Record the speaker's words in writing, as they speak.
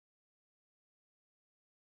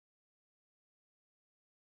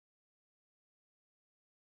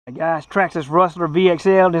Guys, Traxxas Rustler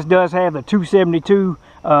VXL. This does have the 272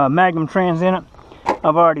 magnum trans in it.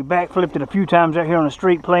 I've already backflipped it a few times out here on the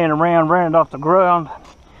street playing around, ran it off the ground.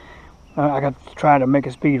 I got to try to make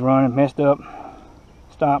a speed run and messed up.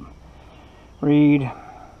 Stop. Read.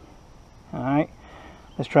 Alright,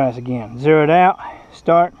 let's try this again. Zero it out.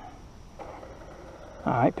 Start.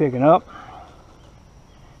 Alright, picking up.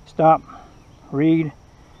 Stop. Read.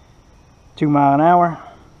 2 miles an hour.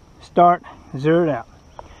 Start. Zero it out.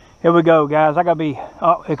 Here we go, guys. I gotta be,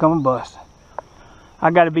 oh, here come a bust.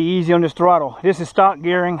 I gotta be easy on this throttle. This is stock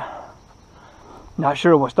gearing. Not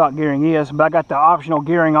sure what stock gearing is, but I got the optional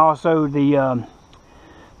gearing also, the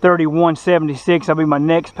 3176. That'll be my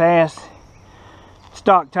next pass.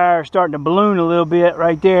 Stock tire starting to balloon a little bit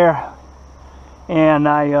right there. And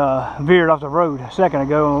I veered off the road a second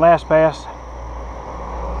ago on the last pass.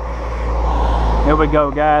 Here we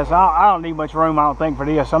go, guys. I don't need much room, I don't think, for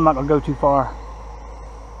this. I'm not gonna go too far.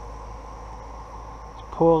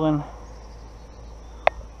 Pulling.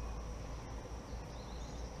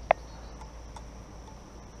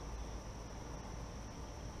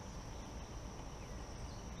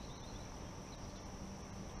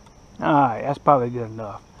 Alright, that's probably good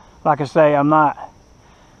enough. Like I say, I'm not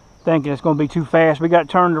thinking it's going to be too fast. We got it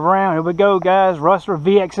turned around. Here we go, guys. Rustler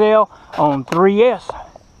VXL on 3S.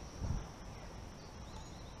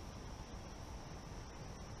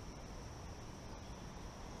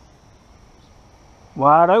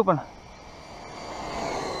 Wide open.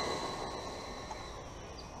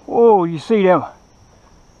 Oh, you see them?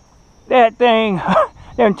 That thing,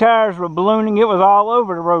 them tires were ballooning. It was all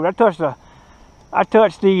over the road. I touched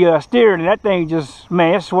the steering, and that thing just,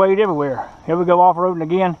 man, it swayed everywhere. Here we go, off-roading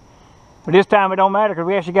again. But this time it don't matter because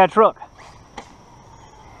we actually got a truck.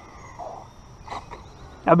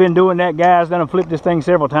 I've been doing that, guys. Done flipped this thing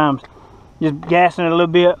several times. Just gassing it a little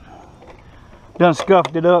bit. Done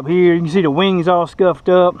scuffed it up here. You can see the wings all scuffed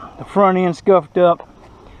up, the front end scuffed up.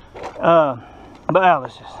 But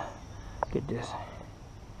let's just get this.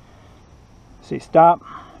 See, stop,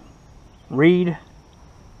 read.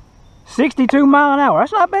 62 mile an hour.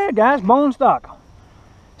 That's not bad, guys. Bone stock.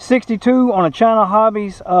 62 on a China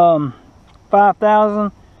Hobbies 5000.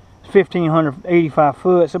 1585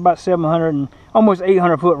 foot. It's about 700 and almost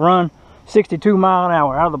 800 foot run. 62 mile an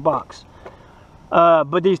hour out of the box.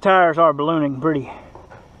 But these tires are ballooning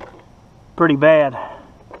pretty bad.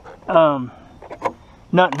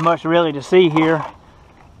 Nothing much really to see here.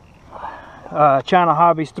 China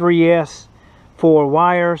Hobbies 3S, 4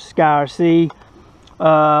 wires, Sky RC,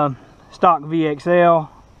 stock VXL,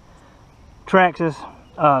 Traxxas,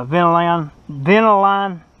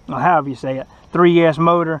 Venoline, or however you say it, 3S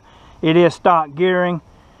motor. It is stock gearing,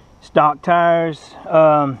 stock tires.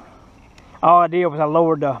 All I did was I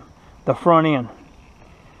lowered the front end.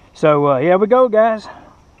 So here we go, guys.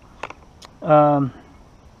 Done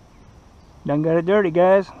got it dirty,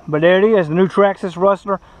 guys. But there it is, the new Traxxas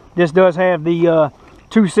Rustler. This does have the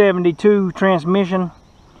 272 transmission.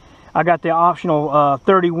 I got the optional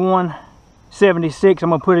 3176. I'm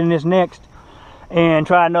gonna put in this next and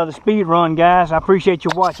try another speed run, guys. I appreciate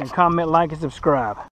you watching. Comment, like, and subscribe.